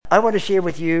I want to share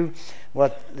with you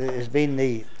what has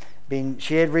been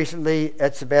shared recently.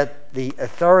 It's about the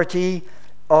authority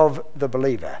of the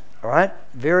believer. All right?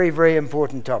 Very, very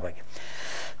important topic.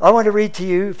 I want to read to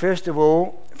you, first of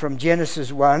all, from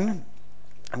Genesis 1.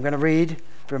 I'm going to read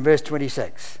from verse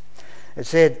 26. It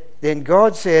said, "Then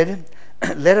God said,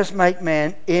 let us make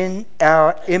man in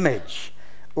our image."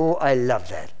 Oh, I love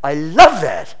that. I love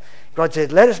that. God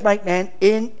said, let us make man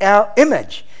in our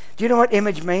image. Do you know what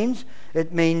image means?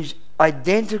 It means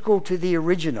identical to the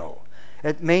original.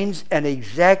 It means an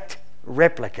exact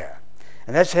replica.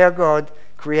 And that's how God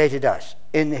created us,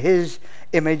 in his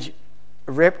image,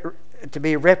 to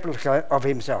be a replica of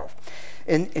himself.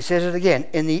 And it says it again,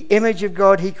 in the image of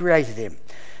God he created them.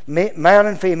 Male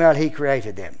and female he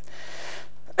created them.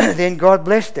 Then God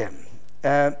blessed them.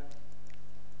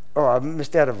 I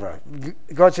missed out of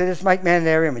it. God said, let's make man in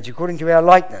our image, according to our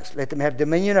likeness. Let them have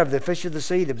dominion over the fish of the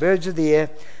sea, the birds of the air,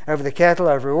 over the cattle,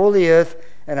 over all the earth,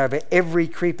 and over every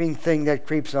creeping thing that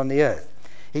creeps on the earth.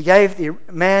 He gave the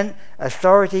man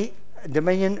authority,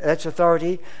 dominion, that's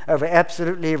authority over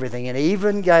absolutely everything. And he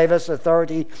even gave us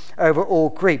authority over all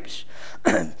creeps.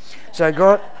 So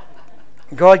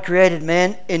God created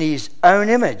man in his own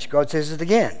image. God says it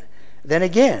again. Then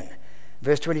again,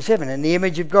 verse 27, in the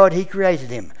image of God he created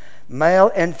him.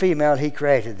 Male and female he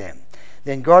created them.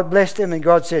 Then God blessed them, and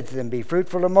God said to them, be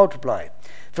fruitful and multiply.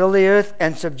 Fill the earth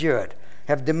and subdue it.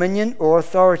 Have dominion or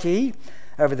authority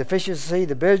over the fish of the sea,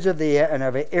 the birds of the air, and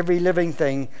over every living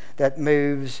thing that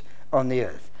moves on the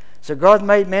earth. So God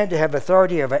made man to have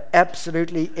authority over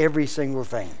absolutely every single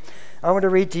thing. I want to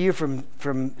read to you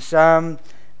from Psalm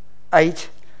 8.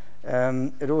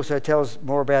 It also tells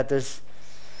more about this.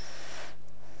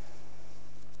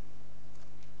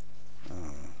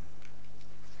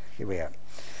 Here we are.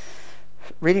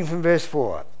 Reading from verse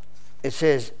 4. It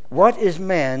says, what is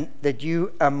man that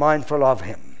you are mindful of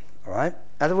him? All right?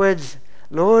 In other words,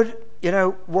 Lord,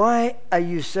 why are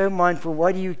you so mindful?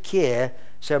 Why do you care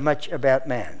so much about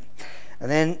man? And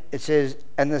then it says,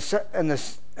 and the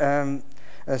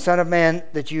Son of Man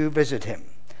that you visit him.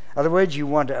 In other words, you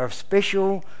want a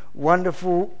special,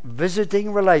 wonderful,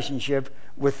 visiting relationship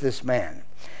with this man.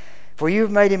 For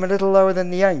you've made him a little lower than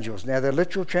the angels. Now, the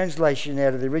literal translation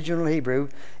out of the original Hebrew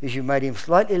is you've made him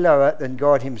slightly lower than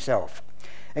God himself.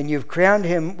 And you've crowned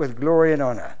him with glory and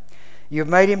honor. You've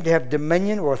made him to have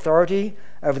dominion or authority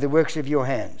over the works of your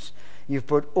hands. You've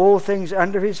put all things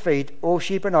under his feet, all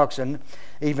sheep and oxen,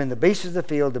 even the beasts of the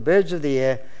field, the birds of the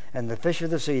air, and the fish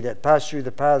of the sea that pass through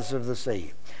the paths of the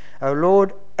sea. O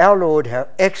Lord, our Lord, how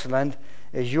excellent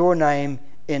is your name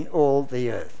in all the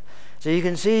earth. So you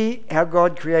can see how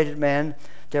God created man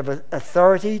to have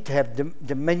authority, to have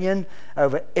dominion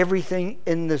over everything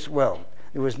in this world.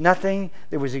 There was nothing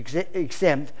that was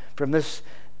exempt from this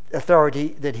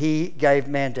authority that he gave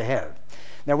man to have.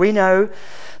 Now we know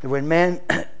that when man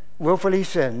willfully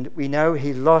sinned, we know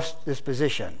he lost this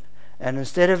position. And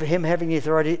instead of him having the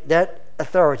authority, that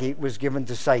authority was given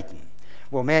to Satan.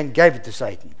 Well, man gave it to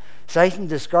Satan. Satan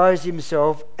disguised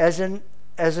himself as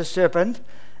a serpent,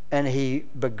 and he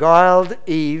beguiled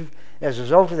Eve. As a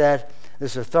result of that,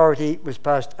 this authority was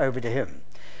passed over to him.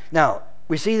 Now,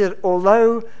 we see that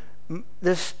although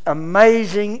this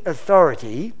amazing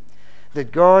authority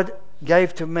that God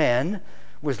gave to man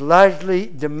was largely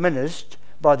diminished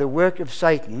by the work of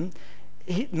Satan,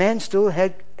 man still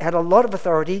had a lot of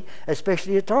authority,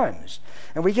 especially at times.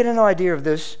 And we get an idea of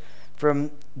this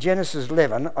from Genesis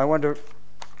 11. I want to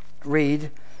read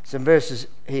some verses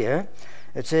here.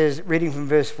 It says, reading from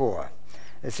verse 4,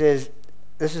 it says,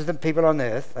 this is the people on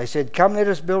earth. They said, come, let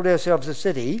us build ourselves a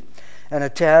city and a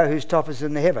tower whose top is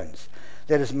in the heavens.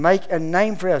 Let us make a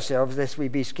name for ourselves, lest we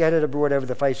be scattered abroad over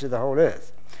the face of the whole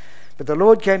earth. But the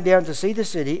Lord came down to see the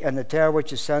city and the tower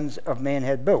which the sons of man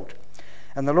had built.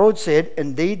 And the Lord said,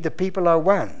 indeed, the people are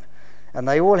one, and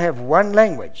they all have one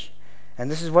language. And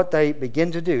this is what they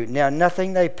begin to do. Now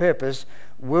nothing they purpose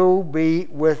will be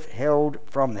withheld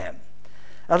from them.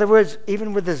 In other words,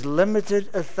 even with this limited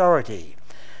authority,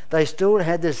 they still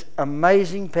had this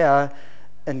amazing power.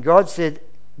 And God said,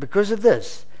 because of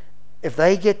this, if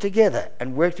they get together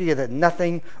and work together,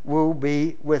 nothing will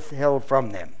be withheld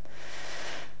from them.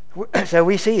 So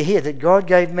we see here that God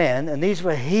gave man, and these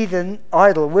were heathen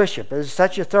idol worshippers,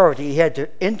 such authority. He had to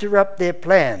interrupt their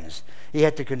plans. He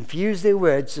had to confuse their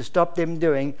words to stop them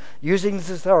using this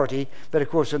authority, but of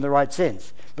course in the right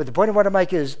sense. But the point I want to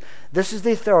make is, this is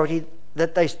the authority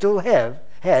that they still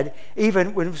had,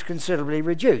 even when it was considerably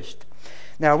reduced.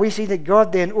 Now we see that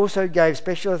God then also gave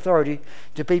special authority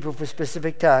to people for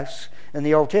specific tasks in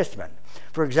the Old Testament.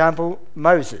 For example,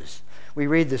 Moses. We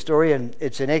read the story, and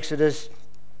it's in Exodus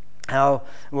how,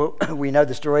 well, we know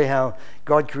the story how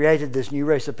God created this new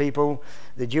race of people,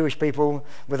 the Jewish people,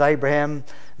 with Abraham.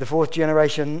 The fourth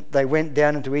generation, they went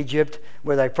down into Egypt,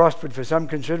 where they prospered for some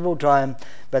considerable time,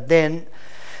 but then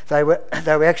they were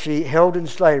actually held in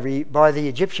slavery by the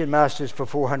Egyptian masters for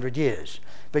 400 years.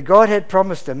 But God had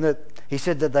promised them that, he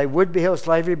said that they would be held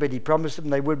slavery, but he promised them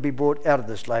they would be brought out of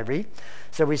the slavery.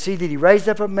 So we see that he raised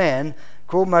up a man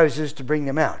called Moses to bring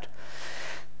them out.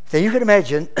 So you can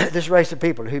imagine this race of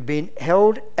people who've been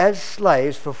held as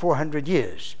slaves for 400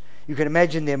 years. You can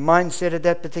imagine their mindset at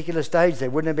that particular stage. They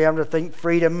wouldn't have been able to think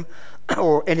freedom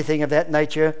or anything of that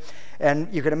nature.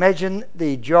 And you can imagine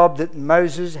the job that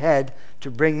Moses had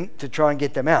to try and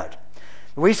get them out.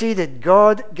 We see that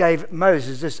God gave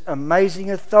Moses this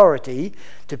amazing authority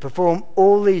to perform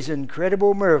all these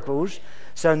incredible miracles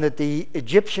so that the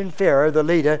Egyptian Pharaoh, the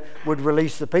leader, would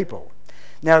release the people.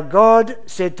 Now God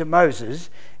said to Moses,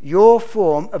 your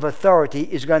form of authority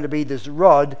is going to be this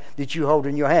rod that you hold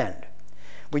in your hand.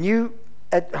 When you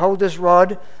hold this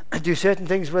rod, do certain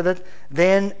things with it,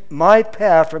 then my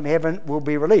power from heaven will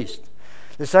be released.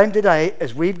 The same today,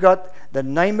 as we've got the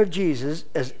name of Jesus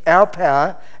as our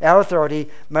power, our authority,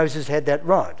 Moses had that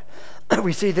rod.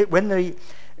 We see that when the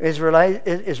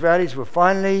Israelis were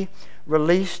finally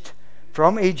released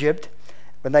from Egypt,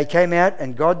 when they came out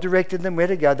and God directed them where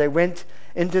to go, they went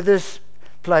into this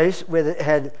place where it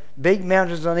had big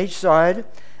mountains on each side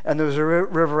and there was a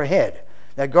river ahead.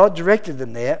 Now God directed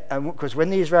them there, because when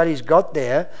the Israelis got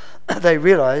there, they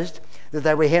realized that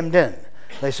they were hemmed in.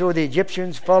 They saw the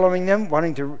Egyptians following them,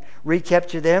 wanting to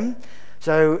recapture them.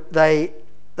 So they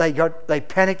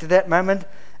panicked at that moment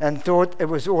and thought it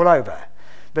was all over.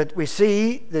 But we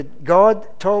see that God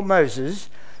told Moses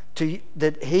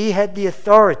that he had the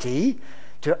authority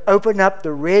to open up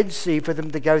the Red Sea for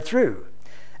them to go through.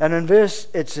 And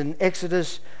it's in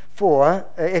Exodus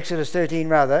 13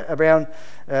 rather, around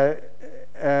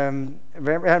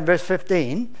verse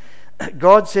 15,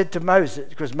 God said to Moses,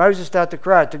 because Moses started to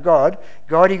cry out to God,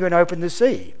 God, are you going to open the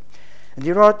sea? And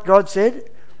you know what God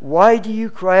said? Why do you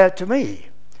cry out to me?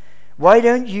 Why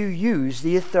don't you use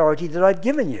the authority that I've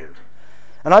given you?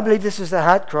 And I believe this is the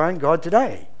heart cry in God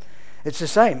today. It's the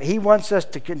same. He wants us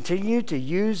to continue to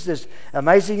use this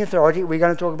amazing authority we're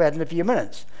going to talk about in a few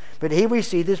minutes. But here we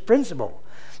see this principle,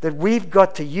 that we've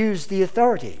got to use the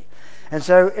authority. And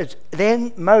so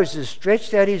then Moses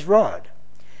stretched out his rod.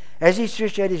 As he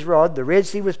stretched out his rod, the Red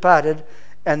Sea was parted,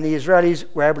 and the Israelis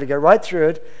were able to go right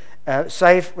through it,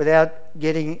 safe, without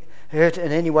getting hurt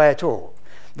in any way at all.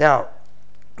 Now,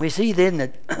 we see then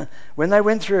that when they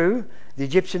went through, the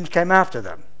Egyptians came after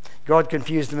them. God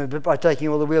confused them a bit by taking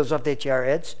all the wheels off their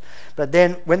chariots. But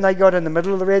then when they got in the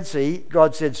middle of the Red Sea,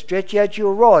 God said, stretch out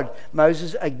your rod,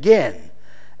 Moses, again.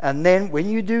 And then when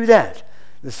you do that,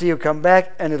 the sea will come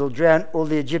back and it'll drown all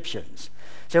the Egyptians.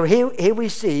 So here we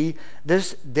see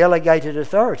this delegated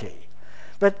authority.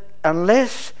 But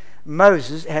unless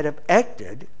Moses had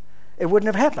acted, it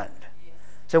wouldn't have happened.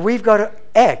 So we've got to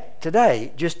act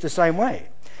today just the same way.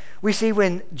 We see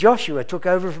when Joshua took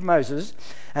over from Moses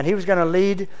and he was going to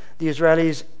lead the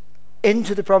Israelis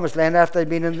into the promised land after they'd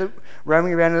been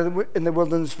roaming around in the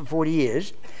wilderness for 40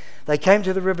 years, they came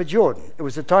to the river Jordan. It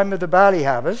was the time of the barley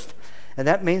harvest, and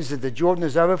that means that the Jordan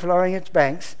is overflowing its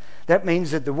banks. That means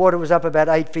that the water was up about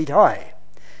 8 feet high.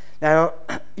 Now,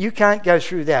 you can't go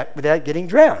through that without getting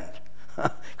drowned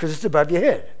because it's above your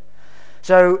head.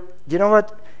 So, do you know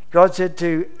what God said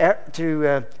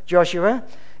to Joshua?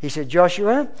 He said,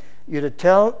 Joshua, you're to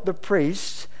tell the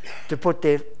priests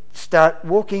to start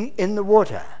walking in the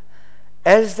water.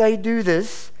 As they do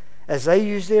this, as they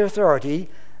use their authority,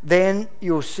 then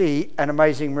you'll see an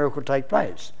amazing miracle take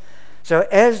place. So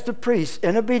as the priests,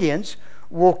 in obedience,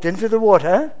 walked into the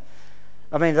water,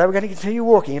 I mean, they were going to continue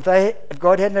walking. If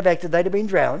God hadn't have acted, they'd have been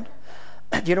drowned.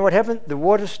 Do you know what happened? The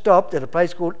water stopped at a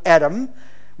place called Adam,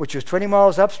 which was 20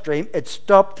 miles upstream. It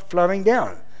stopped flowing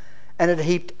down. And it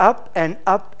heaped up and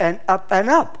up and up and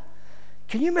up.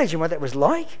 Can you imagine what that was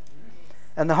like?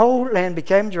 And the whole land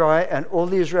became dry and all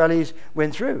the Israelis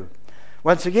went through.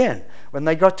 Once again, when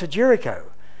they got to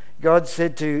Jericho, God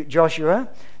said to Joshua,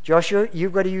 Joshua,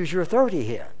 you've got to use your authority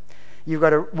here. You've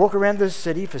got to walk around this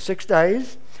city for 6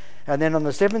 days, and then on the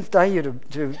 7th day,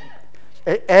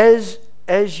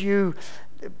 as you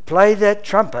play that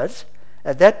trumpet,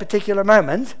 at that particular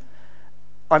moment,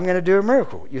 I'm going to do a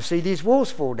miracle. You see these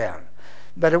walls fall down.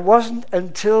 But it wasn't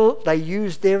until they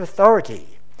used their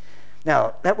authority.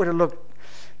 Now, that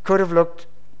could have looked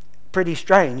pretty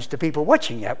strange to people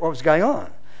watching what was going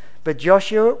on. But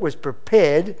Joshua was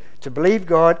prepared to believe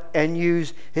God and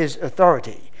use his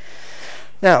authority.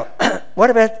 Now, what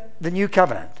about the new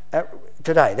covenant?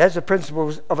 today. Those are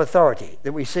principles of authority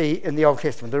that we see in the Old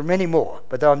Testament. There are many more,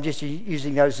 but I'm just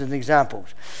using those as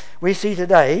examples. We see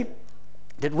today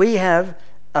that we have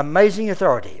amazing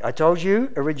authority. I told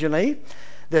you originally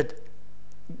that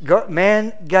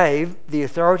man gave the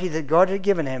authority that God had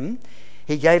given him.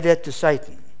 He gave that to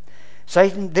Satan.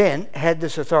 Satan then had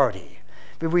this authority.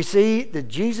 But we see that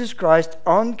Jesus Christ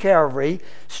on Calvary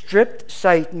stripped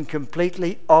Satan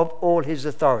completely of all his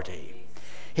authority.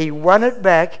 He won it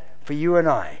back for you and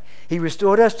I. He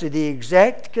restored us to the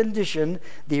exact condition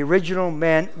the original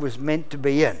man was meant to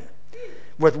be in,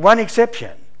 with one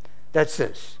exception. That's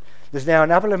this. There's now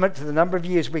an upper limit to the number of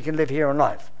years we can live here on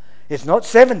life. It's not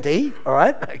 70, all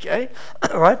right, okay,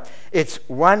 all right. It's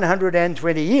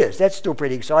 120 years. That's still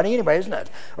pretty exciting anyway, isn't it?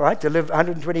 All right, to live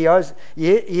 120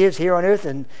 years here on earth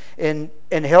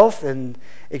in health and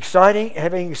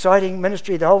having exciting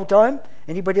ministry the whole time.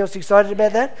 Anybody else excited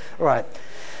about that? All right.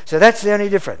 So that's the only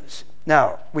difference.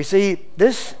 Now, we see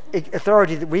this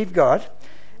authority that we've got,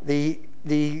 the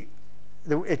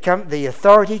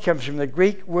authority comes from the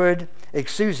Greek word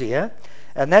exousia,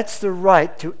 and that's the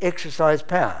right to exercise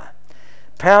power.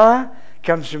 Power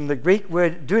comes from the Greek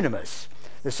word dunamis,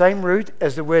 the same root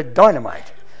as the word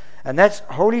dynamite. And that's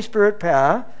Holy Spirit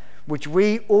power, which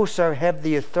we also have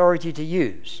the authority to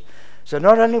use. So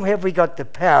not only have we got the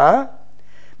power,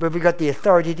 but we've got the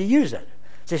authority to use it.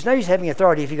 So it's no use having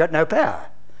authority if you've got no power.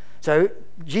 So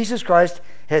Jesus Christ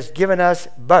has given us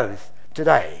both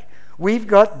today. We've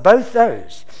got both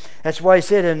those. That's why he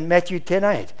said in Matthew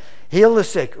 10:8, heal the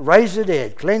sick, raise the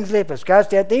dead, cleanse lepers,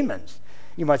 cast out demons.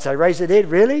 You might say, raise the dead,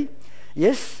 really?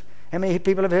 Yes. How many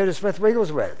people have heard of Smith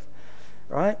Wigglesworth?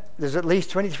 Right? There's at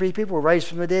least 23 people raised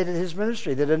from the dead in his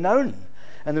ministry that are known.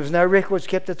 And there was no records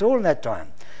kept at all in that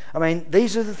time. I mean,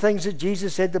 these are the things that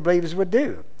Jesus said the believers would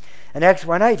do. In Acts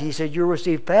 1:8, he said, you'll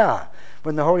receive power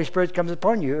when the Holy Spirit comes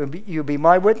upon you. You'll be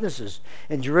my witnesses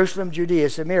in Jerusalem, Judea,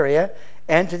 Samaria,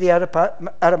 and to the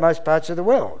uttermost parts of the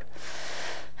world.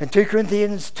 In 2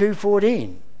 Corinthians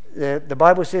 2:14, the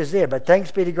Bible says there, but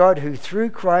thanks be to God who through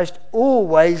Christ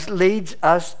always leads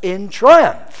us in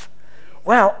triumph.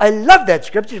 Wow, I love that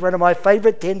scripture. It's one of my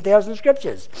favorite 10,000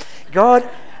 scriptures. God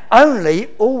only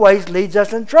always leads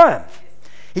us in triumph.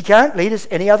 He can't lead us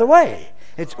any other way.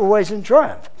 It's always in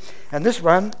triumph. And this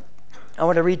one, I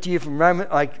want to read to you from Romans.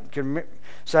 I can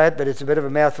say it, but it's a bit of a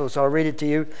mouthful, so I'll read it to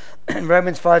you. In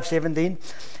Romans 5:17,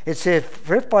 it says,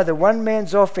 for if by the one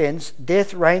man's offense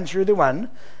death reigned through the one,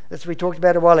 that's what we talked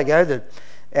about a while ago, that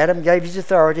Adam gave his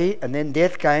authority and then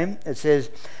death came. It says,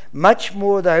 much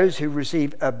more those who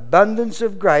receive abundance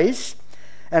of grace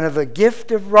and of the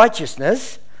gift of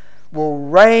righteousness will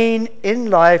reign in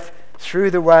life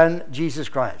through the one, Jesus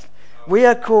Christ. We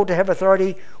are called to have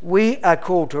authority. We are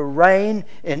called to reign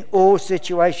in all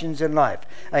situations in life.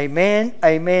 Amen,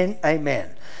 amen,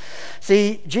 amen.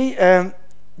 See,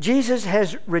 Jesus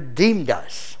has redeemed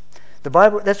us. The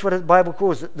Bible, that's what the Bible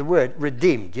calls it, the word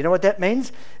redeemed. Do you know what that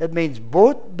means? It means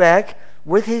bought back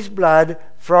with his blood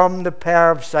from the power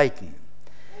of Satan.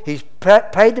 He's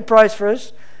paid the price for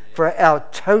us for our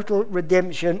total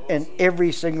redemption in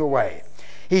every single way.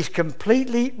 He's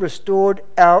completely restored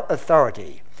our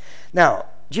authority. Now,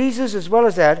 Jesus, as well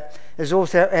as that, is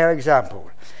also our example.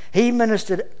 He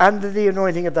ministered under the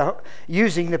anointing of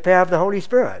using the power of the Holy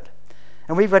Spirit.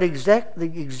 And we've got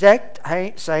the exact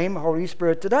same Holy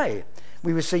Spirit today.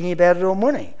 We were singing about it all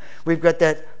morning. We've got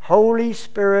that Holy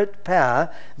Spirit power,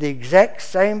 the exact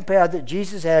same power that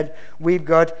Jesus had, we've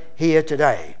got here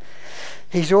today.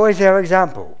 He's always our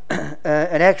example. In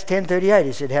Acts 10:38,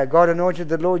 he said how God anointed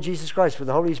the Lord Jesus Christ with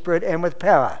the Holy Spirit and with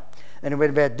power. And it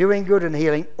went about doing good and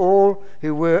healing all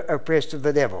who were oppressed of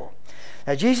the devil.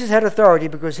 Now, Jesus had authority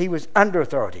because he was under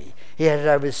authority. He had it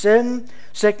over sin,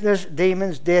 sickness,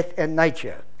 demons, death, and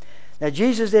nature. Now,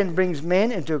 Jesus then brings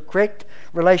men into a correct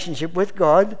relationship with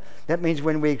God. That means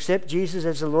when we accept Jesus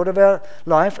as the Lord of our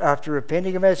life after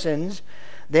repenting of our sins,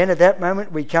 then at that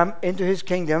moment we come into his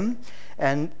kingdom,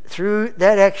 and through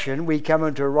that action we come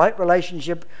into a right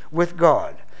relationship with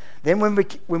God. Then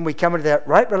when we come into that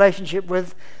right relationship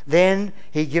with, then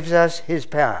he gives us his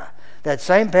power. That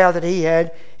same power that he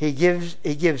had, he gives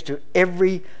to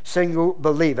every single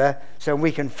believer, so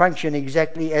we can function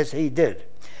exactly as he did.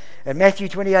 In Matthew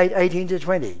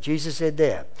 28:18-20, Jesus said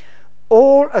there,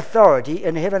 all authority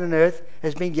in heaven and earth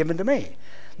has been given to me.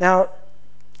 Now,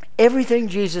 everything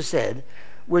Jesus said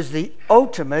was the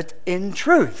ultimate in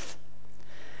truth.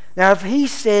 Now, if he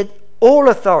said all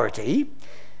authority,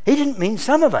 he didn't mean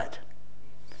some of it.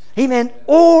 He meant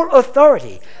all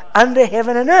authority under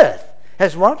heaven and earth.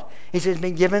 Has what? He said, it's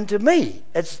been given to me.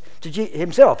 It's to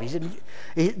himself.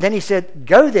 Then he said,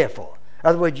 go therefore. In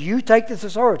other words, you take this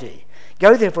authority.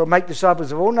 Go therefore, make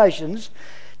disciples of all nations,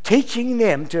 teaching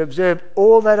them to observe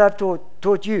all that I've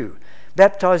taught you,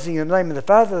 baptizing in the name of the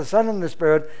Father, the Son, and the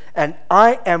Spirit, and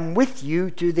I am with you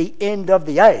to the end of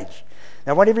the age.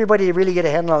 Now I want everybody to really get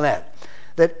a handle on that.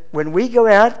 That when we go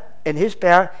out in his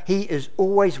power, he is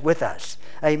always with us.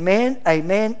 Amen,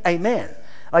 amen, amen.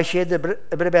 I shared a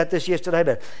bit about this yesterday,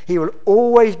 but he will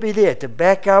always be there to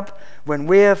back up when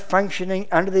we're functioning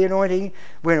under the anointing,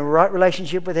 we're in a right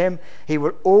relationship with him. He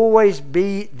will always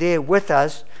be there with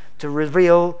us to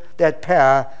reveal that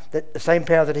power, that the same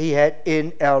power that he had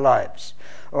in our lives.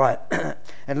 All right.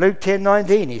 And Luke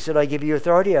 10:19, he said, I give you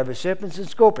authority over serpents and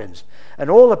scorpions and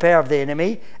all the power of the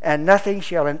enemy, and nothing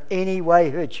shall in any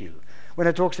way hurt you. When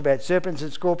it talks about serpents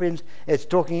and scorpions, it's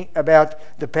talking about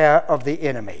the power of the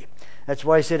enemy. That's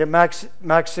why he said in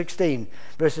Mark 16,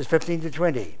 verses 15 to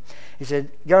 20, he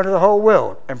said, go into the whole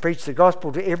world and preach the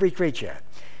gospel to every creature.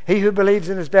 He who believes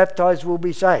and is baptized will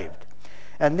be saved.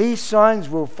 And these signs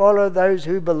will follow those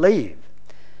who believe.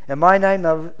 In my name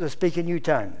they'll speak in new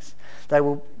tongues. They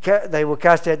will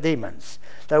cast out demons.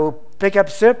 They will pick up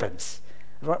serpents.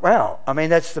 Wow, I mean,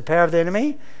 that's the power of the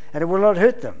enemy, and it will not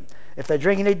hurt them. If they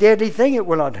drink any deadly thing, it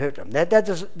will not hurt them. That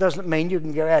doesn't mean you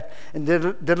can go out and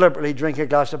deliberately drink a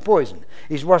glass of poison.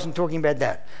 He wasn't talking about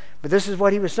that. But this is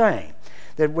what he was saying,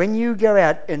 that when you go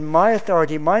out in my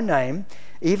authority, my name,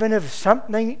 even if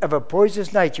something of a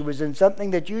poisonous nature was in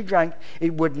something that you drank,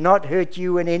 it would not hurt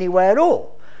you in any way at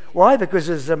all. Why? Because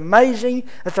there's amazing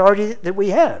authority that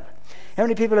we have. How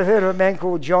many people have heard of a man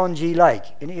called John G. Lake?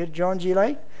 Any heard of John G.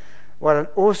 Lake? What an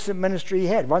awesome ministry he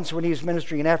had. Once when he was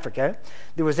ministering in Africa,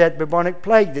 there was that bubonic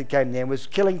plague that came there and was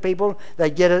killing people.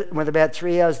 They'd get it, and within about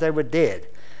 3 hours they were dead.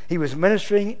 He was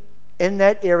ministering in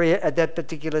that area at that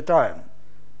particular time.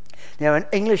 Now an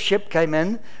English ship came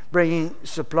in, bringing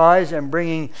supplies and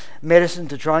bringing medicine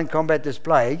to try and combat this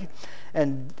plague.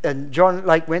 And John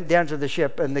Lake went down to the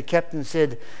ship, and the captain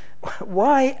said,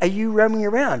 why are you roaming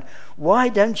around? Why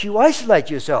don't you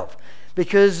isolate yourself?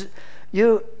 Because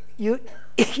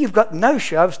you've got no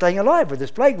show of staying alive with this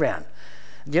playground.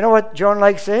 Do you know what John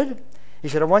Lake said? He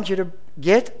said, I want you to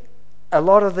get a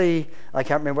lot of the, I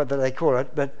can't remember what they call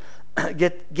it, but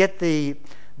get the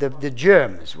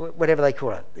germs, whatever they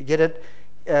call it. Get it,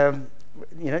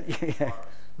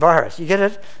 virus. You get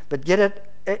it, but get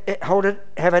it, hold it,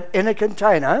 have it in a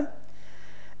container,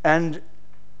 and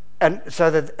so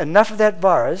that enough of that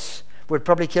virus would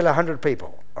probably kill 100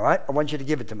 people. All right, I want you to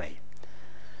give it to me.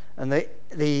 And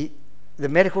the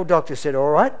medical doctor said, all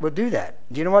right, we'll do that.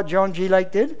 Do you know what John G.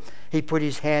 Lake did? He put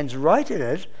his hands right in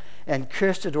it and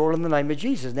cursed it all in the name of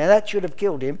Jesus. Now that should have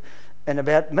killed him in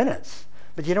about minutes.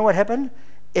 But you know what happened?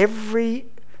 Every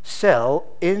cell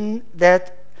in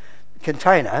that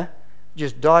container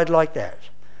just died like that.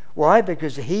 Why?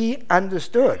 Because he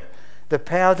understood the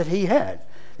power that he had.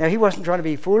 Now he wasn't trying to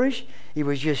be foolish. He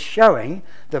was just showing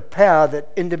the power that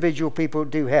individual people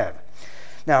do have.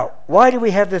 Now, why do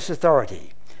we have this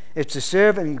authority? It's to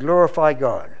serve and glorify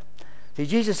God. See,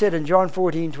 Jesus said in John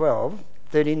 13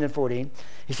 and 14,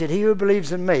 he said, he who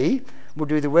believes in me will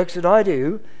do the works that I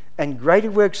do, and greater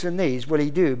works than these will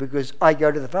he do, because I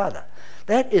go to the Father.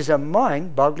 That is a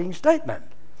mind-boggling statement.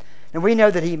 And we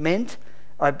know that he meant,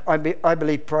 I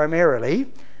believe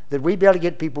primarily, that we'd be able to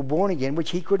get people born again,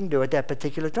 which he couldn't do at that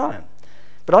particular time.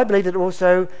 But I believe that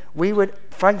also we would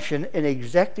function in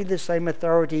exactly the same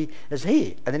authority as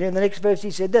he. And then in the next verse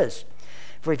he said this,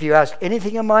 for if you ask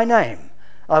anything in my name,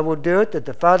 I will do it, that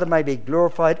the Father may be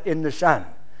glorified in the Son.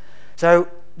 So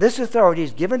this authority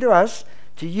is given to us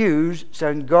to use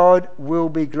so God will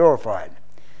be glorified.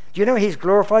 Do you know he's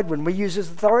glorified when we use his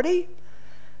authority?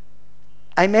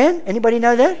 Amen? Anybody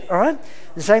know that? All right.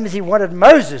 The same as he wanted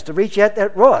Moses to reach out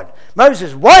that rod.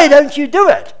 Moses, why don't you do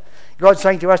it? God's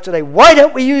saying to us today, why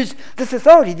don't we use this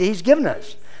authority that he's given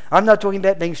us? I'm not talking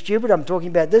about being stupid. I'm talking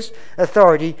about this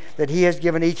authority that he has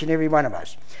given each and every one of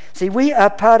us. See, we are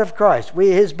part of Christ.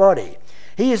 We're his body.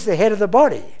 He is the head of the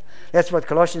body. That's what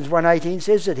Colossians 1:18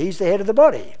 says, that he's the head of the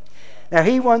body. Now,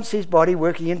 he wants his body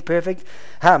working in perfect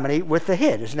harmony with the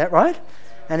head. Isn't that right?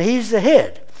 And he's the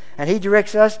head. And he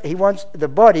directs us. He wants the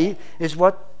body is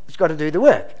what's got to do the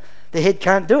work. The head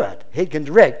can't do it. The head can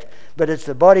direct, but it's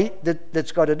the body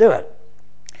that's got to do it.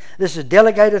 This is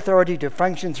delegated authority to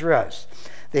function through us.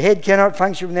 The head cannot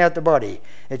function without the body.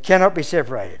 It cannot be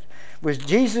separated. When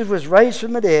Jesus was raised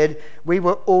from the dead, we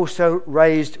were also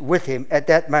raised with him at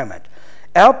that moment.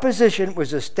 Our position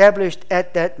was established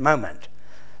at that moment.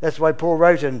 That's why Paul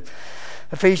wrote in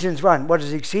Ephesians 1, what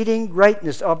is the exceeding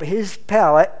greatness of his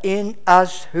power in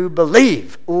us who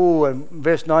believe. Oh, and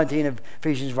verse 19 of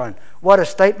Ephesians 1. What a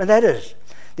statement that is.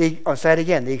 I'll say it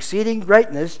again. The exceeding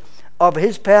greatness of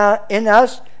his power in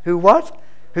us who what?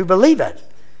 Who believe it.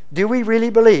 Do we really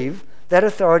believe that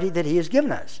authority that he has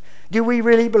given us? Do we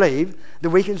really believe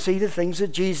that we can see the things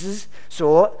that Jesus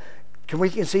saw? We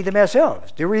can see them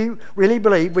ourselves? Do we really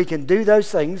believe we can do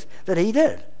those things that he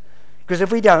did? Because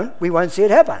if we don't, we won't see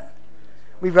it happen.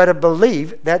 We've got to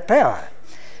believe that power.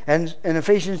 And in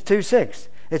Ephesians 2:6,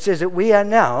 it says that we are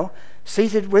now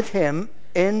seated with him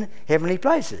in heavenly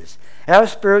places. Our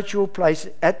spiritual place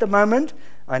at the moment,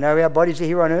 I know our bodies are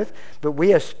here on earth, but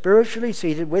we are spiritually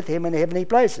seated with him in heavenly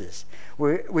places.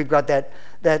 We've got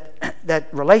that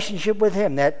relationship with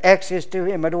him, that access to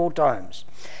him at all times.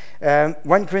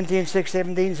 1 Corinthians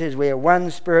 6:17 says we are one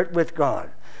spirit with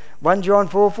God. 1 John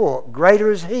 4:4,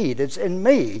 greater is he that's in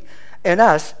me, in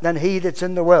us, than he that's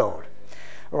in the world.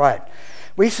 All right.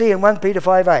 We see in 1 Peter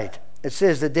 5:8, it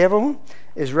says the devil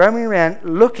is roaming around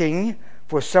looking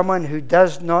for someone who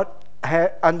does not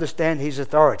understand his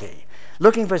authority,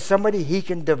 looking for somebody he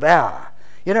can devour.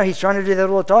 You know, he's trying to do that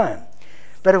all the time.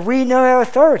 But if we know our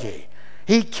authority,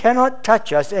 he cannot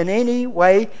touch us in any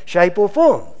way, shape or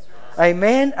form.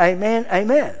 Amen, amen,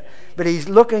 amen. But he's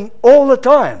looking all the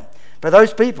time for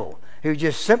those people who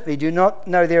just simply do not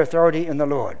know their authority in the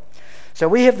Lord. So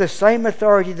we have the same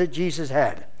authority that Jesus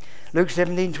had. Luke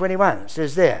 17:21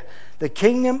 says there, the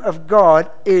kingdom of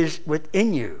God is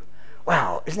within you.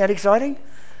 Wow, isn't that exciting?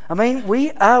 I mean,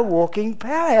 we are walking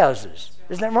powerhouses.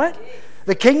 Isn't that right?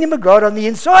 The kingdom of God on the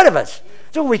inside of us.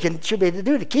 That's all we should be able to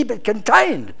do, to keep it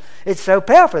contained. It's so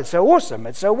powerful. It's so awesome.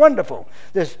 It's so wonderful.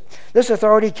 This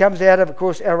authority comes out of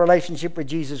course, our relationship with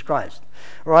Jesus Christ.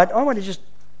 All right, I want to just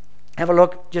have a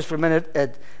look just for a minute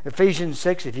at Ephesians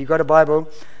 6. If you've got a Bible,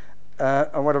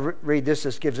 I want to read this.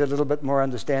 This gives a little bit more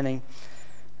understanding.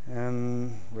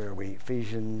 Where are we?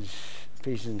 Ephesians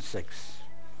 6.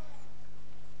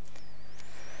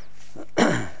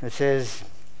 It says,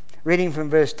 reading from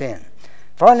verse 10.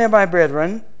 Finally, my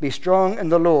brethren, be strong in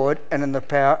the Lord and in the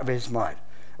power of his might.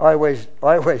 I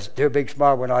always do a big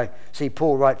smile when I see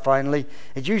Paul write finally.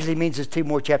 It usually means there's 2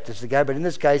 more chapters to go, but in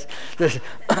this case, there's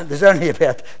only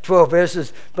about 12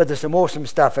 verses, but there's some awesome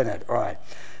stuff in it. All right.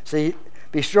 See,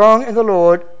 be strong in the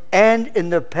Lord and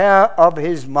in the power of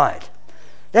his might.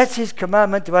 That's his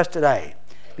commandment to us today.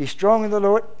 Be strong in the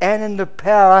Lord and in the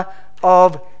power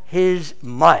of his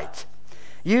might.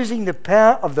 Using the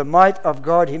power of the might of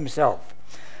God himself.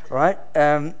 All right?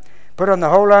 Put on the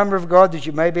whole armor of God that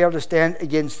you may be able to stand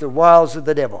against the wiles of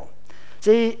the devil.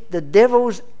 See, the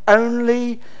devil's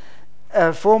only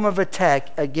form of attack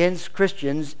against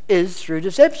Christians is through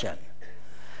deception.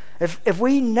 If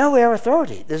we know our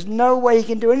authority, there's no way he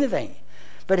can do anything.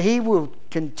 But he will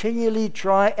continually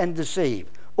try and deceive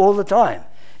all the time.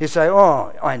 He'll say,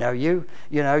 oh, I know you.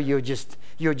 You know, you're just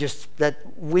that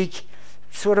weak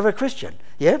sort of a Christian.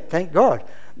 Yeah, thank God.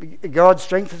 God's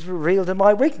strength is revealed in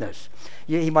my weakness.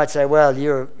 He might say, well,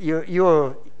 you're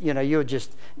going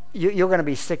to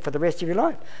be sick for the rest of your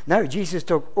life. No, Jesus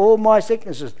took all my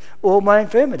sicknesses, all my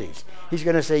infirmities. He's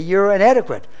going to say, you're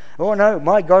inadequate. Oh no,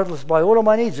 my God will supply all of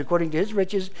my needs according to his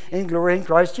riches in glory in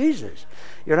Christ Jesus.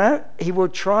 You know, he will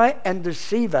try and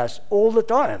deceive us all the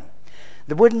time.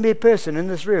 There wouldn't be a person in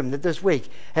this room that this week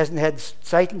hasn't had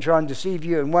Satan try and deceive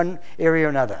you in one area or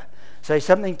another. Say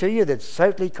something to you that's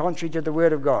totally contrary to the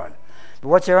Word of God. But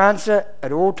what's our answer?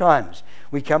 At all times,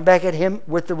 we come back at him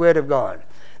with the Word of God.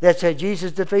 That's how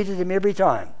Jesus defeated him every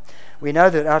time. We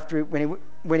know that after when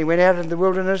he went out in the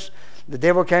wilderness, the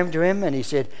devil came to him and he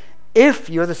said, if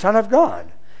you're the Son of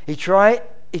God. He tried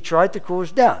to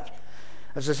cause doubt.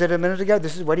 As I said a minute ago,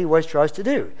 this is what he always tries to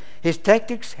do. His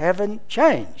tactics haven't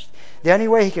changed. The only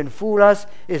way he can fool us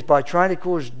is by trying to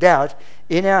cause doubt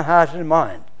in our heart and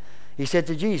mind. He said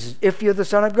to Jesus, if you're the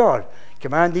Son of God,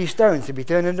 command these stones to be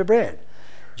turned into bread.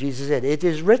 Jesus said, it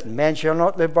is written, man shall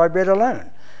not live by bread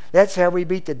alone. That's how we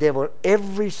beat the devil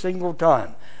every single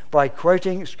time, by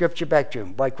quoting Scripture back to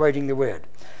him, by quoting the Word.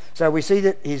 So we see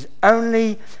that his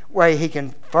only way he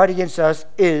can fight against us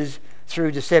is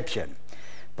through deception.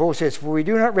 Paul says, for we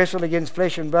do not wrestle against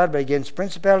flesh and blood, but against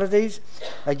principalities,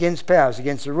 against powers,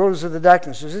 against the rulers of the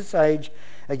darkness of this age,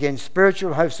 against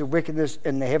spiritual hosts of wickedness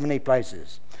in the heavenly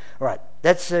places. All right,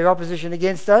 that's the opposition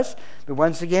against us. But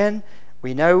once again,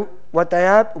 we know what they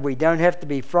are. We don't have to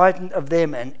be frightened of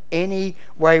them in any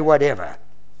way whatever.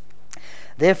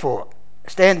 Therefore,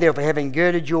 stand therefore, having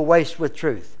girded your waist with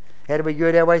truth. How do we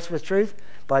gird our waist with truth?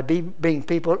 By being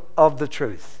people of the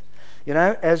truth. You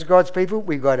know, as God's people,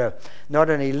 we've got to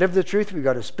not only live the truth, we've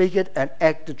got to speak it and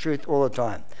act the truth all the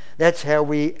time. That's how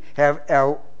we have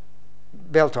our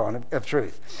belt on of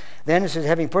truth. Then it says,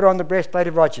 having put on the breastplate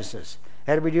of righteousness.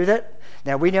 How do we do that?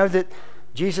 Now we know that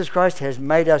Jesus Christ has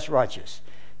made us righteous.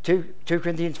 2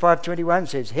 Corinthians 5:21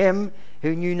 says, him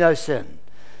who knew no sin.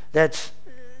 That's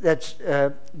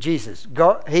Jesus.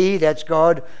 God, that's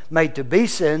God made to be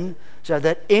sin, so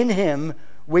that in him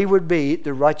we would be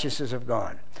the righteousness of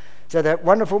God. So that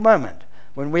wonderful moment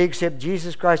when we accept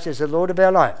Jesus Christ as the Lord of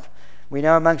our life, we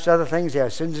know amongst other things our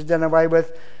sins are done away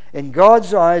with. In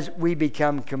God's eyes, we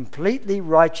become completely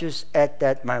righteous at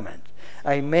that moment.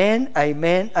 Amen,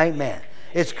 amen, amen.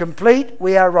 It's complete,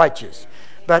 we are righteous.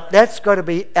 But that's got to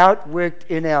be outworked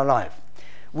in our life.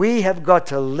 We have got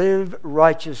to live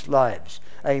righteous lives.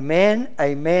 Amen,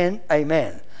 amen,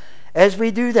 amen. As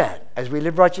we do that, as we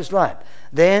live righteous life,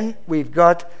 then we've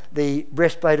got the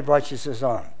breastplate of righteousness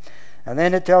on. And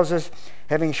then it tells us,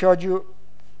 having shod your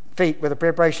feet with the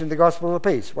preparation of the gospel of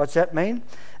peace. What's that mean?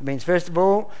 It means, first of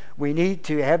all, we need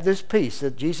to have this peace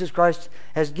that Jesus Christ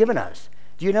has given us.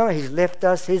 Do you know he's left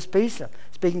us his peace?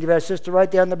 Speaking to our sister right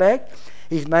down the back,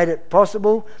 he's made it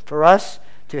possible for us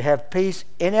to have peace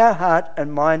in our heart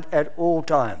and mind at all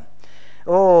time.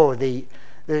 Oh, the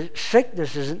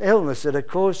sicknesses and illness that are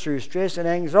caused through stress and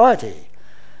anxiety.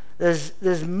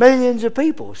 There's millions of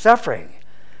people suffering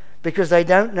because they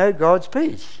don't know God's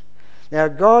peace. Now,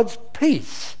 God's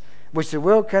peace, which the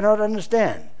world cannot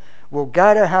understand, will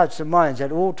guard our hearts and minds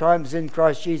at all times in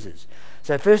Christ Jesus.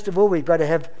 So first of all, we've got to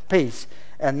have peace,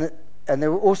 and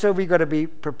also we've got to be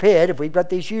prepared, if we've got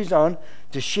these shoes on,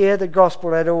 to share the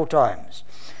gospel at all times.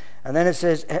 And then it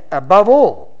says, above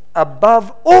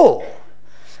all,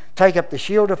 take up the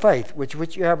shield of faith, which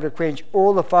you're able to quench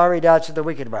all the fiery darts of the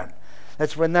wicked one.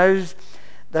 That's when those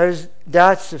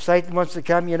darts of Satan wants to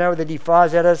come, that he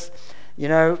fires at us,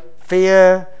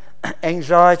 fear,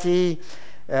 anxiety,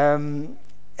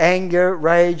 anger,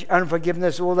 rage,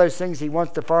 unforgiveness, all those things he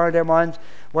wants to fire at our minds.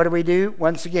 What do?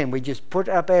 Once again, we just put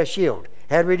up our shield.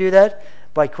 How do we do that?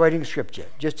 By quoting Scripture.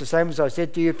 Just the same as I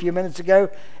said to you a few minutes ago,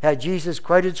 how Jesus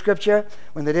quoted Scripture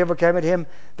when the devil came at him.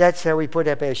 That's how we put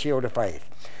up our shield of faith.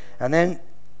 And then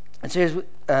it says,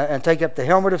 and take up the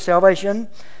helmet of salvation.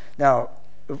 Now,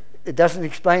 it doesn't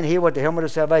explain here what the helmet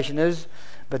of salvation is,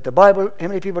 but the Bible, how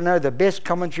many people know the best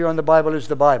commentary on the Bible is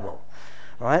the Bible?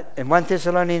 All right? In 1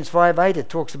 Thessalonians 5:8, it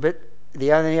talks a bit,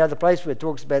 the only other place where it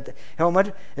talks about the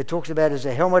helmet, it talks about it as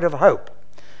a helmet of hope.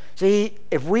 See,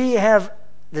 if we have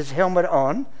this helmet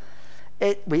on,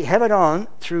 we have it on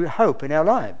through hope in our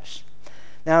lives.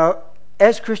 Now,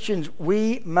 as Christians,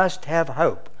 we must have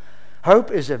hope.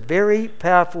 Hope is a very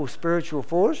powerful spiritual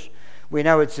force. We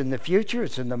know it's in the future,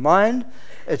 it's in the mind,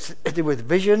 it's with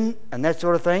vision and that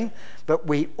sort of thing, but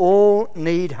we all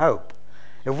need hope.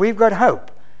 If we've got hope,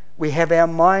 we have our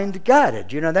mind guarded.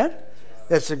 Do you know that?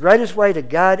 That's the greatest way to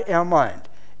guard our mind,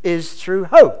 is through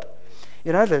hope.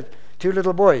 The two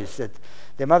little boys that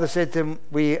their mother said to them,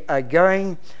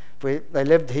 they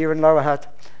lived here in Lower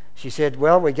Hutt. She said,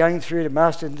 well, we're going through to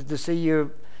Marston to see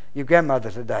your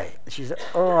grandmother today. She said,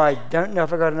 I don't know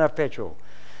if I got enough petrol.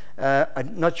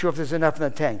 I'm not sure if there's enough in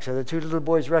the tank. So the two little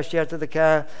boys rushed out to the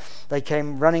car. They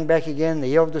came running back again.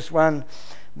 The eldest one,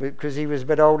 because he was a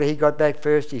bit older, he got back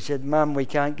first. He said, Mum, we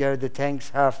can't go. The tank's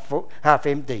half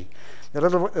empty.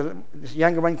 The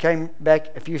younger one came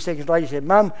back a few seconds later. He said,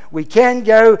 Mum, we can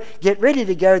go. Get ready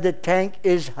to go. The tank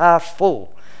is half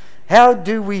full. How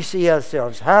do we see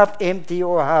ourselves? Half empty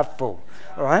or half full?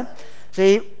 All right?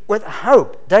 See, with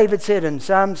hope, David said in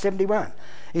Psalm 71,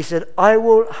 he said, I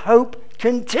will hope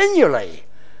continually.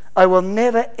 I will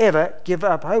never, ever give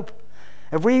up hope.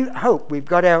 If we hope, we've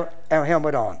got our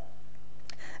helmet on.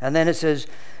 And then it says,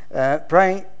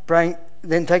 praying,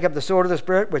 then take up the sword of the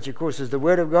Spirit, which of course is the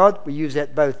Word of God. We use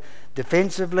that both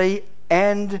defensively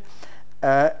and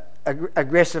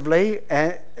aggressively,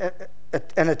 an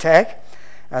attack.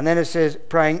 And then it says,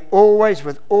 praying always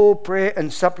with all prayer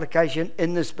and supplication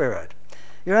in the Spirit.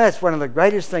 That's one of the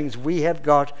greatest things we have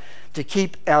got to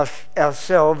keep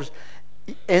ourselves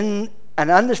in an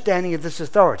understanding of this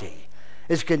authority,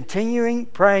 is continuing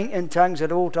praying in tongues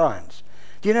at all times.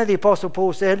 Do you know the Apostle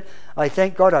Paul said, I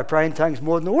thank God I pray in tongues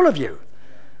more than all of you.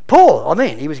 Paul,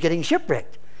 he was getting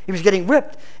shipwrecked. He was getting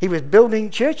whipped. He was building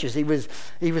churches. He was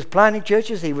planting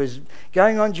churches. He was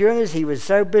going on journeys. He was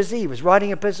so busy. He was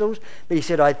writing epistles. But he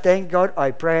said, I thank God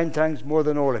I pray in tongues more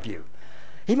than all of you.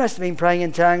 He must have been praying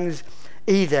in tongues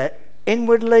either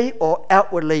inwardly or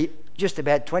outwardly just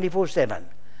about 24/7,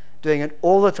 doing it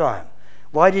all the time.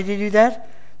 Why did he do that?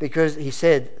 Because he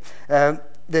said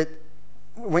that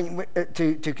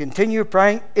to continue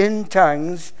praying in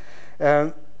tongues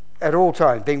at all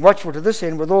times, being watchful to this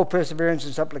end with all perseverance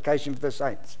and supplication for the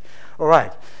saints. All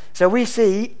right. So we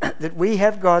see that we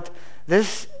have got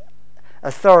this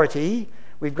authority.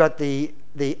 We've got the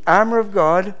armor of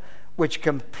God, which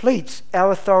completes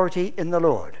our authority in the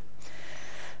Lord.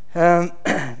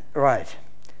 Right.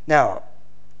 Now,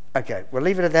 okay, we'll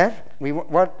leave it at that.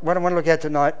 What I want to look at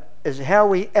tonight is how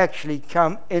we actually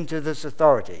come into this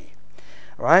authority.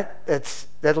 All right?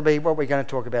 That'll be what we're going to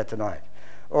talk about tonight.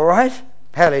 All right?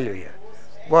 Hallelujah.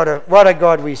 What a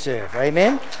God we serve.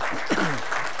 Amen?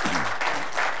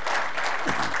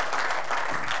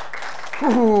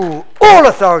 Ooh, all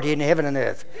authority in heaven and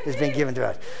earth has been given to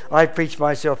us. I preach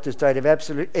myself to a state of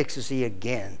absolute ecstasy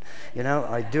again. You know,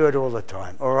 I do it all the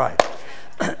time. All right.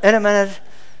 In a minute,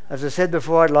 as I said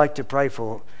before, I'd like to pray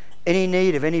for any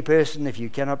need of any person if you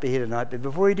cannot be here tonight. But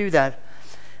before we do that,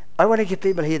 I want to give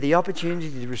people here the opportunity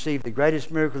to receive the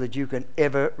greatest miracle that you can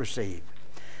ever receive.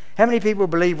 How many people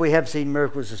believe we have seen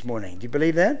miracles this morning? Do you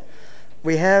believe that?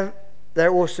 We have.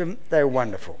 They're awesome. They're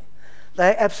wonderful.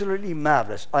 They're absolutely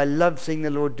marvelous. I love seeing the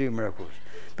Lord do miracles.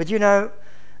 But you know,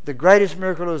 the greatest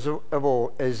miracle of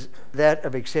all is that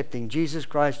of accepting Jesus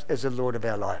Christ as the Lord of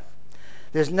our life.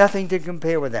 There's nothing to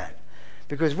compare with that.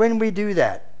 Because when we do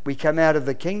that, we come out of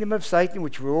the kingdom of Satan,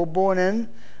 which we're all born in.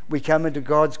 We come into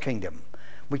God's kingdom.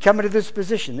 We come into this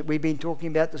position that we've been talking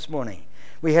about this morning.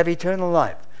 We have eternal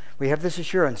life. We have this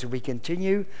assurance that we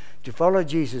continue to follow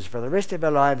Jesus for the rest of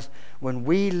our lives. When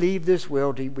we leave this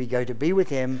world, we go to be with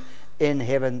him in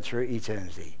heaven through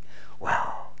eternity.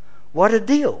 Wow, what a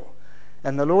deal.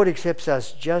 And the Lord accepts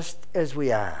us just as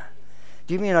we are.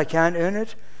 Do you mean I can't earn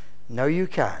it? No, you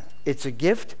can't. It's a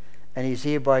gift, and he's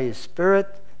here by his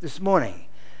Spirit this morning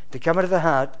to come into the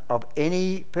heart of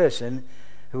any person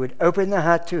who would open the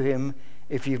heart to him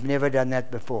if you've never done that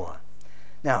before.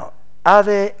 Now, are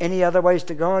there any other ways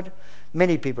to God?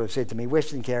 Many people have said to me,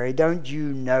 Weston Carey, don't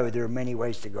you know there are many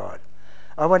ways to God?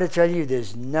 I want to tell you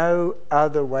there's no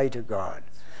other way to God.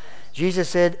 Jesus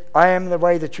said, I am the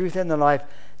way, the truth, and the life.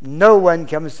 No one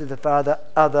comes to the Father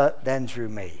other than through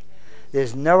me.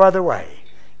 There's no other way.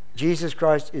 Jesus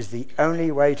Christ is the only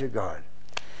way to God.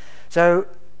 So,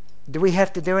 do we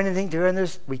have to do anything to earn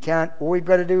this? We can't. All we've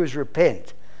got to do is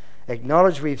repent,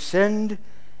 acknowledge we've sinned,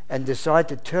 and decide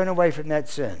to turn away from that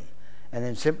sin, and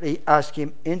then simply ask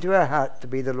him into our heart to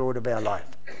be the Lord of our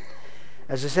life.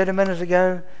 As I said a minute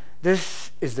ago, this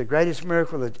is the greatest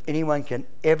miracle that anyone can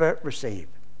ever receive.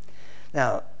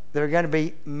 Now, there are going to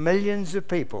be millions of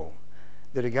people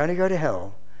that are going to go to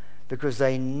hell because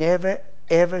they never,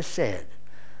 ever said,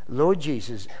 Lord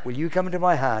Jesus, will you come into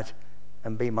my heart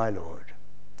and be my Lord?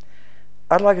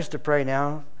 I'd like us to pray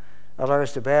now. I'd like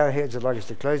us to bow our heads. I'd like us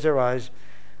to close our eyes.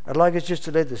 I'd like us just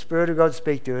to let the Spirit of God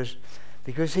speak to us,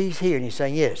 because he's here and he's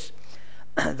saying, yes,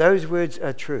 those words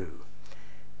are true.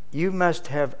 You must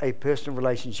have a personal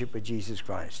relationship with Jesus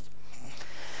Christ.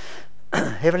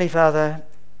 Heavenly Father,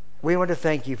 we want to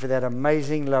thank you for that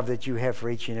amazing love that you have for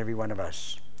each and every one of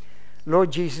us.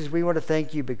 Lord Jesus, we want to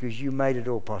thank you because you made it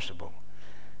all possible.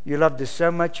 You loved us so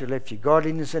much, you left your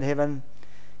godliness in heaven.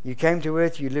 You came to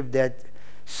earth, you lived that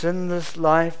sinless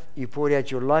life. You poured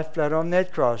out your lifeblood on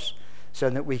that cross so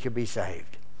that we could be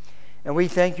saved. And we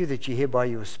thank you that you're here by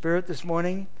your Spirit this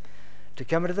morning to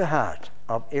come into the heart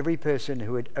of every person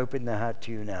who would open their heart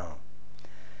to you now.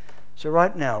 So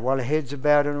right now, while our heads are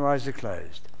bowed and our eyes are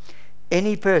closed,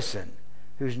 any person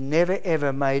who's never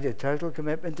ever made a total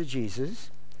commitment to Jesus,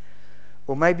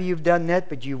 or maybe you've done that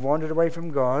but you've wandered away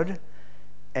from God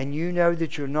and you know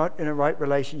that you're not in a right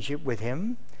relationship with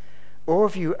him, or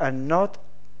if you are not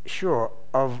sure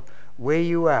of where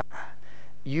you are,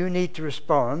 you need to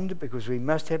respond, because we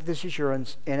must have this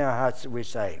assurance in our hearts that we're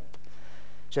saved.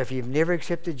 So if you've never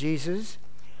accepted Jesus,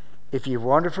 if you've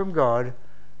wandered from God,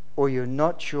 or you're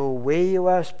not sure where you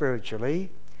are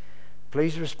spiritually,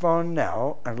 please respond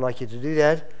now. I'd like you to do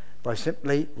that by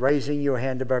simply raising your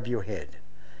hand above your head.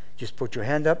 Just put your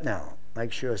hand up now.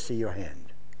 Make sure I see your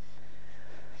hand.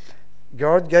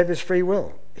 God gave us free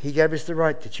will. He gave us the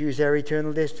right to choose our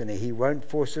eternal destiny. He won't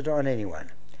force it on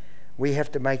anyone. We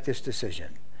have to make this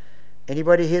decision.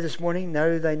 Anybody here this morning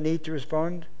know they need to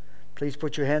respond? Please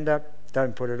put your hand up.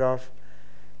 Don't put it off.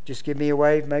 Just give me a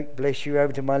wave. Bless you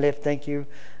over to my left. Thank you.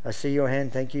 I see your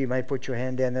hand. Thank you. You may put your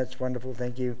hand down. That's wonderful.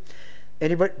 Thank you.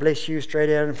 Anybody? Bless you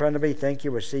straight out in front of me. Thank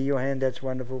you. I see your hand. That's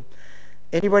wonderful.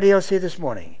 Anybody else here this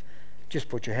morning? Just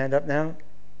put your hand up now.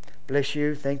 Bless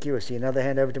you. Thank you. I see another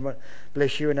hand over to my...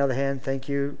 Bless you. Another hand. Thank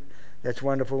you. That's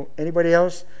wonderful. Anybody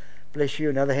else? Bless you.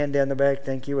 Another hand down the back.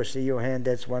 Thank you. I see your hand.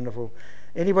 That's wonderful.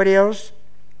 Anybody else?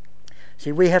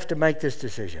 See, we have to make this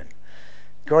decision.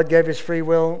 God gave us free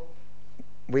will.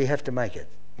 We have to make it.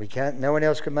 We can't. No one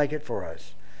else can make it for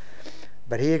us.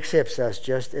 But he accepts us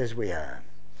just as we are.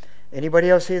 Anybody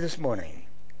else here this morning?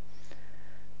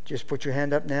 Just put your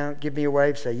hand up now. Give me a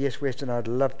wave. Say, yes, Weston, I'd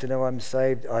love to know I'm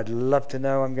saved. I'd love to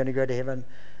know I'm going to go to heaven.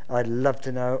 I'd love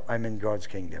to know I'm in God's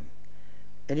kingdom.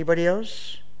 Anybody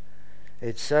else?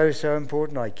 It's so, so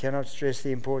important. I cannot stress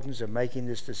the importance of making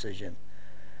this decision.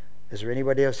 Is there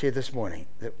anybody else here this morning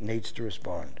that needs to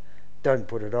respond? Don't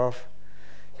put it off.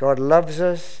 God loves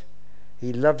us.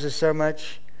 He loves us so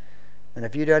much. And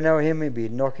if you don't know him, he'll be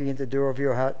knocking at the door of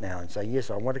your heart now and saying, yes,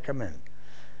 I want to come in.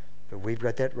 But we've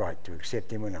got that right to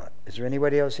accept him or not. Is there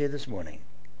anybody else here this morning?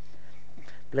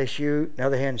 Bless you.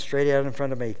 Another hand straight out in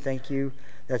front of me. Thank you.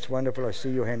 That's wonderful. I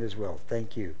see your hand as well.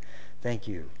 Thank you. Thank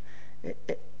you.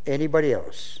 Anybody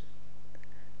else?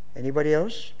 Anybody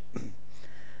else?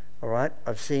 All right.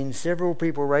 I've seen several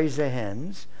people raise their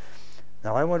hands.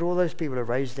 Now, I want all those people to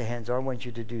raise their hands. I want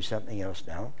you to do something else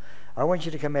now. I want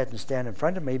you to come out and stand in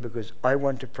front of me because I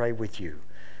want to pray with you.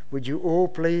 Would you all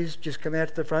please just come out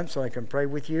to the front so I can pray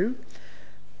with you?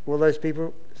 All those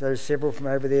people, those several from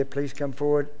over there, please come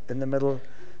forward in the middle,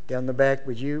 down the back.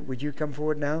 Would you come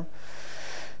forward now?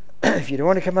 If you don't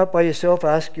want to come up by yourself,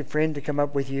 ask your friend to come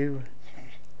up with you.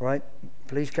 All right?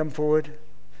 Please come forward.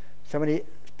 Somebody,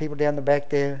 people down the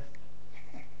back there.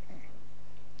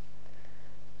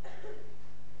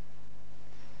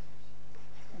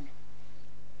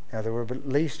 Now, there were at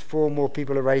least 4 more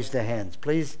people who raised their hands.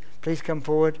 Please come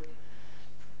forward.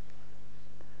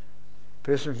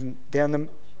 Person from down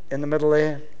in the middle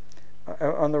there,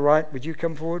 on the right, would you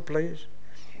come forward, please?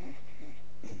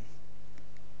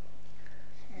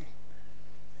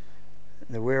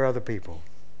 Now, where are other people?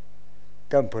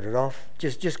 Don't put it off.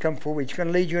 Just come forward. He's going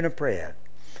to lead you in a prayer.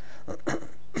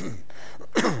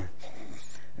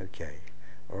 Okay.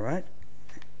 All right.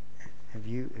 Have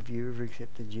you ever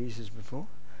accepted Jesus before?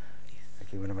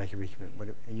 Okay, you want to make a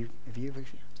recommitment? Have you ever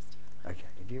accepted? Okay.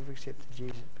 Have you ever accepted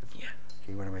Jesus before? Yeah.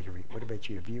 Okay, you want to make a what about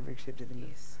you? Have you ever accepted him?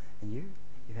 Yes. And you?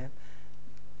 You have?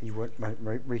 You want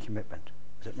recommitment?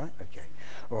 Is that right? Okay.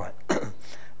 All right.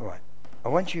 All right. I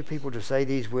want you people to say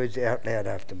these words out loud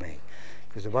after me.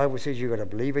 Because the Bible says you've got to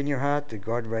believe in your heart that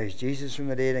God raised Jesus from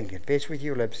the dead and confess with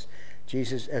your lips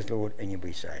Jesus as Lord and you'll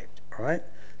be saved. All right?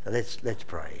 So let's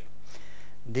pray.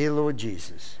 Dear Lord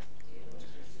Jesus,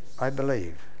 I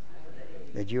believe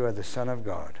that you are the Son of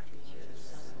God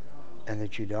and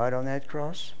that you died on that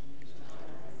cross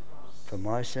for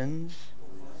my sins,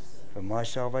 for my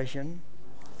salvation,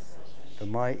 for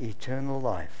my eternal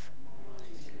life,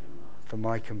 for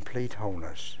my complete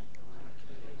wholeness.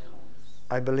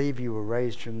 I believe you were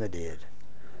raised from the dead.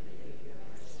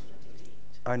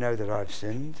 I know that I've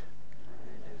sinned.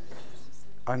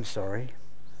 I'm sorry.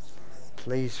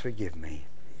 Please forgive me.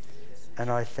 And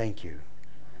I thank you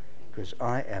because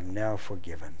I am now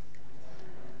forgiven.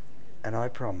 And I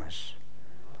promise,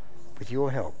 with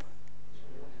your help,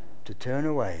 to turn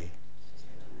away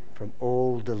from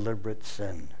all deliberate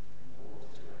sin.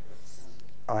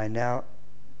 I now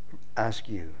ask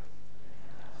you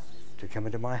to come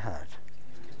into my heart,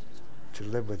 to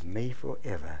live with me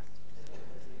forever.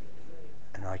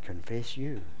 And I confess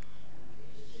you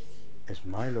as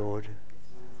my Lord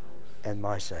and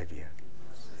my Savior.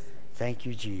 Thank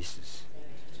you, Jesus.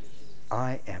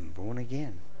 I am born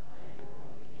again.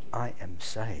 I am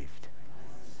saved.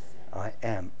 I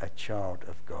am a child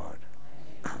of God.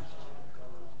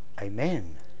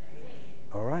 Amen.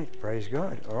 All right, praise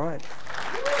God. All right.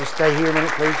 Just stay here a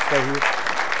minute, please. Stay here.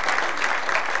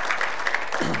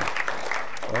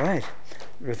 All right.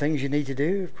 There are things you need to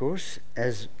do, of course,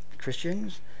 as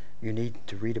Christians. You need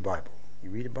to read a Bible. You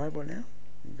read a Bible now?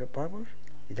 You got Bibles?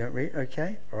 You don't read?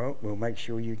 Okay. All right. We'll make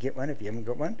sure you get one if you haven't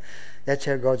got one. That's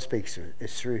how God speaks to us.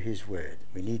 It's through his word.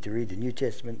 We need to read the New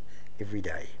Testament every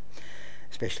day,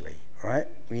 especially. All right.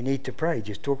 We need to pray.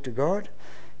 Just talk to God.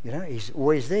 You know, he's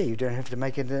always there. You don't have to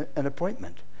make an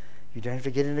appointment. You don't have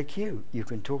to get in a queue. You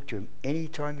can talk to him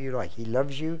anytime you like. He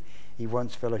loves you. He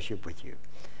wants fellowship with you.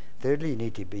 Thirdly, you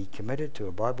need to be committed to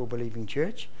a Bible-believing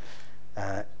church.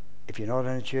 If you're not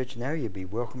in a church now, you'd be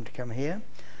welcome to come here.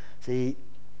 See,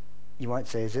 you might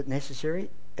say, is it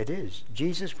necessary? It is.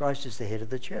 Jesus Christ is the head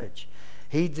of the church.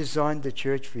 He designed the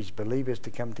church for his believers to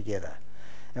come together.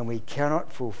 And we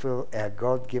cannot fulfill our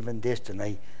God-given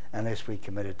destiny unless we're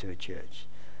committed to a church.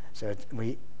 So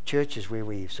church is where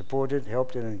we've supported,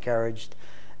 helped and encouraged,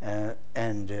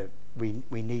 and we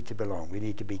need to belong. We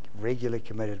need to be regular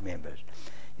committed members.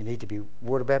 You need to be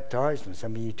water baptized, and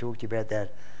some of you talked about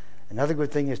that. Another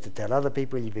good thing is to tell other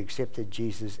people you've accepted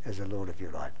Jesus as the Lord of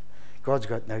your life. God's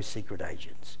got no secret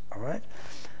agents, all right?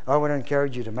 I want to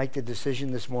encourage you to make the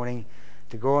decision this morning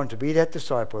to go on to be that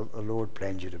disciple the Lord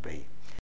planned you to be.